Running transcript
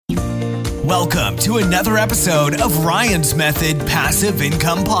Welcome to another episode of Ryan's Method Passive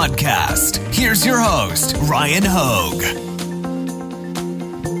Income Podcast. Here's your host, Ryan Hogue.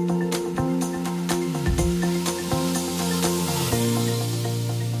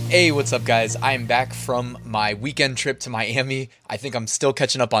 Hey, what's up, guys? I am back from my weekend trip to Miami. I think I'm still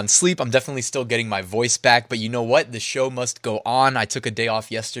catching up on sleep. I'm definitely still getting my voice back, but you know what? The show must go on. I took a day off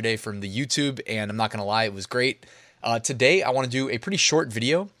yesterday from the YouTube, and I'm not going to lie, it was great. Today, I want to do a pretty short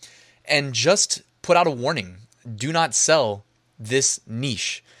video and just put out a warning. Do not sell this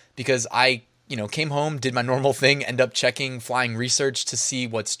niche, because I came home, did my normal thing, end up checking Flying Research to see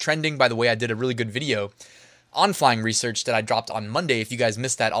what's trending. By the way, I did a really good video on Flying Research that I dropped on Monday. If you guys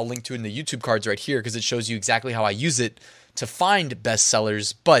missed that, I'll link to it in the YouTube cards right here, because it shows you exactly how I use it to find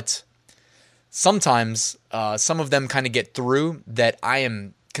bestsellers. But sometimes some of them kind of get through that I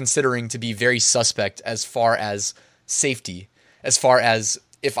am considering to be very suspect as far as safety, as far as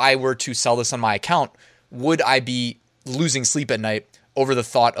if I were to sell this on my account, would I be losing sleep at night over the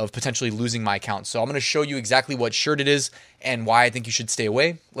thought of potentially losing my account? So I'm going to show you exactly what shirt it is and why I think you should stay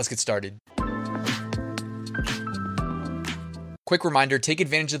away. Let's get started. Quick reminder, take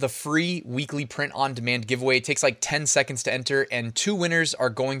advantage of the free weekly print on demand giveaway. It takes like 10 seconds to enter, and 2 winners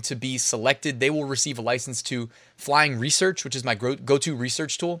are going to be selected. They will receive a license to Flying Research, which is my go-to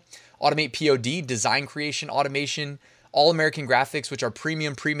research tool, Automate POD, design creation automation, All American Graphics, which are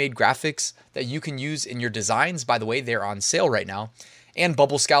premium pre-made graphics that you can use in your designs. By the way, they're on sale right now. And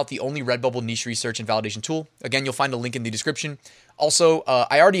Bubble Scout, the only Redbubble niche research and validation tool. Again, you'll find a link in the description. Also,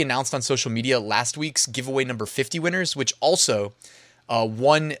 I already announced on social media last week's giveaway number 50 winners, which also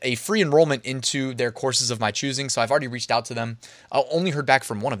won a free enrollment into their courses of my choosing. So I've already reached out to them. I only heard back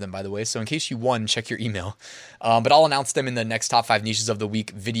from one of them, by the way. So in case you won, check your email. But I'll announce them in the next top 5 niches of the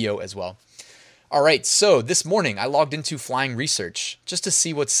week video as well. All right, so this morning I logged into Flying Research just to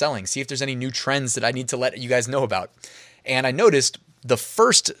see what's selling, see if there's any new trends that I need to let you guys know about. And I noticed the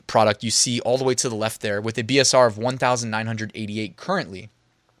first product you see all the way to the left there with a BSR of 1,988 currently.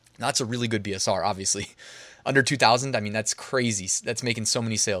 Now, that's a really good BSR, obviously. Under 2,000, I mean, that's crazy. That's making so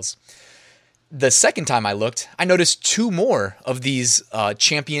many sales. The second time I looked, I noticed 2 more of these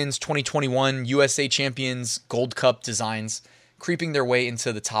Champions 2021 USA Champions Gold Cup designs creeping their way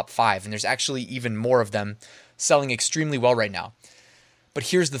into the top 5. And there's actually even more of them selling extremely well right now. But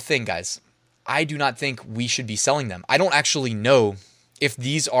here's the thing, guys. I do not think we should be selling them. I don't actually know if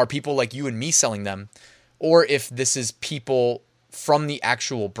these are people like you and me selling them, or if this is people from the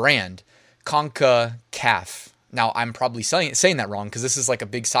actual brand, CONCACAF. Now, I'm probably saying that wrong, because this is like a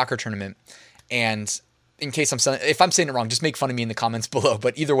big soccer tournament. And in case if I'm saying it wrong, just make fun of me in the comments below.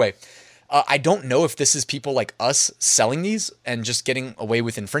 But either way, I don't know if this is people like us selling these and just getting away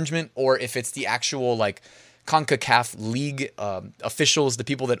with infringement, or if it's the actual like CONCACAF league officials, the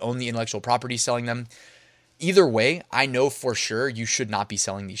people that own the intellectual property, selling them. Either way, I know for sure you should not be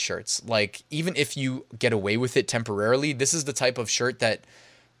selling these shirts. Like, even if you get away with it temporarily, this is the type of shirt that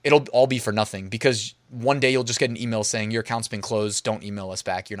it'll all be for nothing, because one day you'll just get an email saying your account's been closed. Don't email us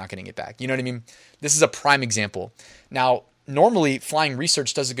back. You're not getting it back. You know what I mean? This is a prime example. Now, normally Flying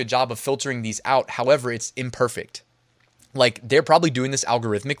Research does a good job of filtering these out. However, it's imperfect. Like, they're probably doing this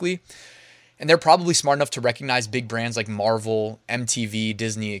algorithmically, and they're probably smart enough to recognize big brands like Marvel, MTV,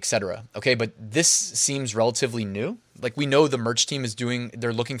 Disney, etc. Okay, but this seems relatively new. Like, we know the merch team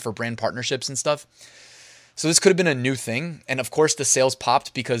they're looking for brand partnerships and stuff. So this could have been a new thing. And of course, the sales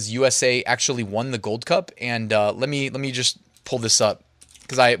popped because USA actually won the Gold Cup. And let me just pull this up,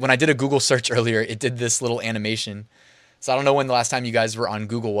 because when I did a Google search earlier, it did this little animation. So I don't know when the last time you guys were on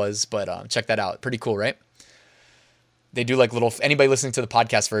Google was, but check that out. Pretty cool, right? They do like anybody listening to the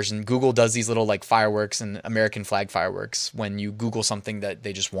podcast version, Google does these little like fireworks and American flag fireworks when you Google something that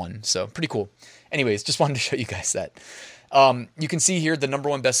they just won. So pretty cool. Anyways, just wanted to show you guys that. You can see here the number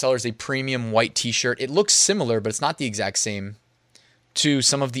 1 bestseller is a premium white t-shirt. It looks similar, but it's not the exact same to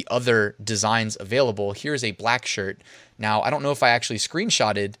some of the other designs available. Here's a black shirt. Now, I don't know if I actually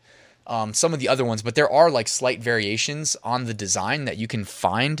screenshotted some of the other ones, but there are like slight variations on the design that you can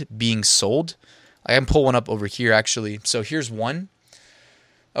find being sold. I can pull one up over here, actually. So here's one.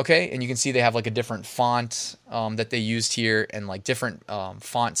 Okay, and you can see they have like a different font that they used here, and like different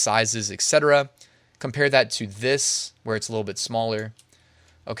font sizes, etc. Compare that to this, where it's a little bit smaller.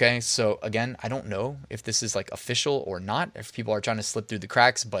 Okay, so again, I don't know if this is like official or not, if people are trying to slip through the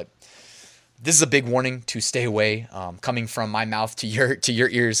cracks, but this is a big warning to stay away, coming from my mouth to your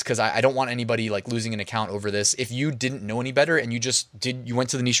ears, because I don't want anybody like losing an account over this. If you didn't know any better and you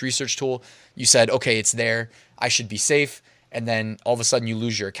went to the niche research tool, you said, okay, it's there, I should be safe, and then all of a sudden you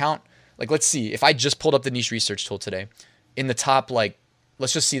lose your account. Like, let's see, if I just pulled up the niche research tool today, in the top like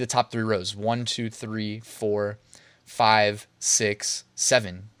let's just see the top 3 rows. 1, 2, 3, 4, 5, 6,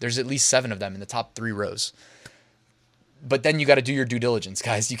 7. There's at least 7 of them in the top 3 rows. But then you got to do your due diligence,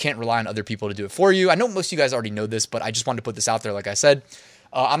 guys. You can't rely on other people to do it for you. I know most of you guys already know this, but I just wanted to put this out there. Like I said,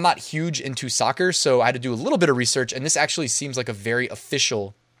 I'm not huge into soccer, so I had to do a little bit of research, and this actually seems like a very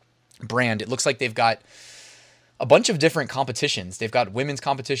official brand. It looks like they've got a bunch of different competitions. They've got women's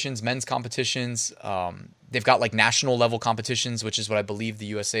competitions, men's competitions. They've got like national level competitions, which is what I believe the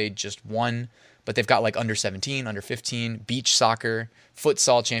USA just won. But they've got like under 17, under 15, beach soccer,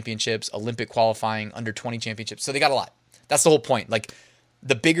 futsal championships, Olympic qualifying, under 20 championships. So they got a lot. That's the whole point. Like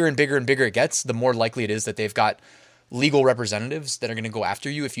the bigger and bigger and bigger it gets, the more likely it is that they've got legal representatives that are going to go after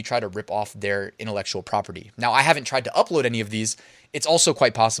you if you try to rip off their intellectual property. Now, I haven't tried to upload any of these. It's also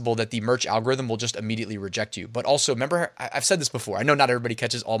quite possible that the merch algorithm will just immediately reject you. But also, remember, I've said this before. I know not everybody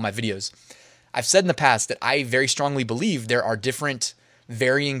catches all my videos. I've said in the past that I very strongly believe there are different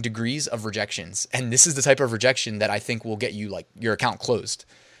varying degrees of rejections. And this is the type of rejection that I think will get you like your account closed.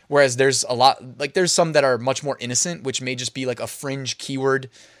 Whereas there's a lot, like there's some that are much more innocent, which may just be like a fringe keyword,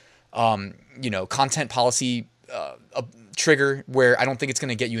 content policy a trigger where I don't think it's going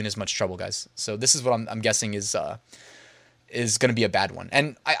to get you in as much trouble, guys. So this is what I'm guessing is going to be a bad one.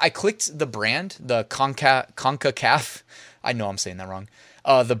 And I clicked the brand, the CONCACAF. I know I'm saying that wrong.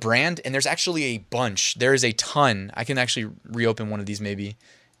 The brand, and there's actually a bunch. There is a ton. I can actually reopen one of these maybe.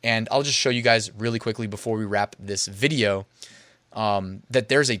 And I'll just show you guys really quickly before we wrap this video that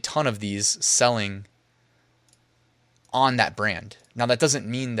there's a ton of these selling on that brand. Now that doesn't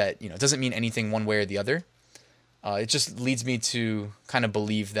mean that, it doesn't mean anything one way or the other. It just leads me to kind of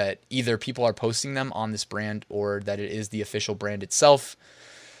believe that either people are posting them on this brand or that it is the official brand itself.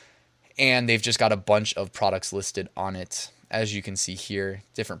 And they've just got a bunch of products listed on it. As you can see here,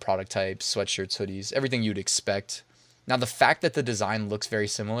 different product types, sweatshirts, hoodies, everything you'd expect. Now, the fact that the design looks very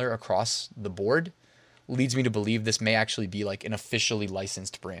similar across the board leads me to believe this may actually be like an officially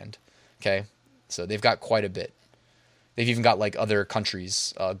licensed brand. Okay, so they've got quite a bit. They've even got like other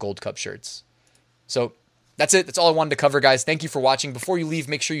countries' Gold Cup shirts. So that's it. That's all I wanted to cover, guys. Thank you for watching. Before you leave,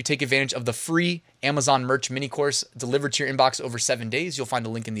 make sure you take advantage of the free Amazon merch mini course delivered to your inbox over 7 days. You'll find a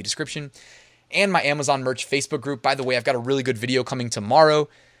link in the description. And my Amazon merch Facebook group. By the way, I've got a really good video coming tomorrow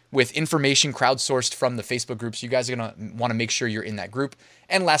with information crowdsourced from the Facebook group. So you guys are going to want to make sure you're in that group.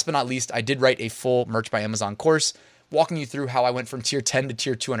 And last but not least, I did write a full Merch by Amazon course walking you through how I went from tier 10 to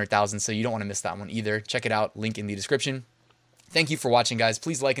tier 200,000. So you don't want to miss that one either. Check it out. Link in the description. Thank you for watching, guys.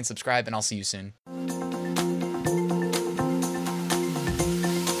 Please like and subscribe, and I'll see you soon.